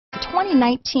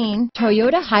2019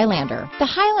 Toyota Highlander. The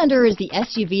Highlander is the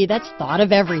SUV that's thought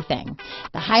of everything.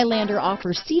 The Highlander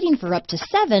offers seating for up to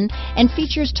 7 and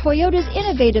features Toyota's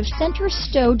innovative center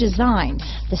stow design.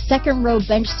 The second row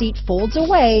bench seat folds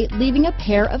away, leaving a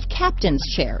pair of captain's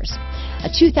chairs. A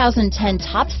 2010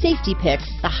 top safety pick,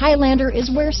 the Highlander is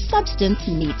where substance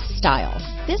meets style.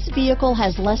 This vehicle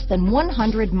has less than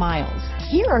 100 miles.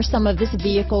 Here are some of this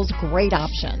vehicle's great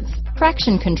options: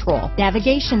 traction control,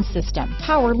 navigation system,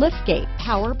 power liftgate,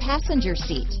 power passenger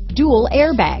seat, dual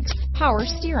airbags, power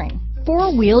steering,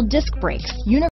 4-wheel disc brakes,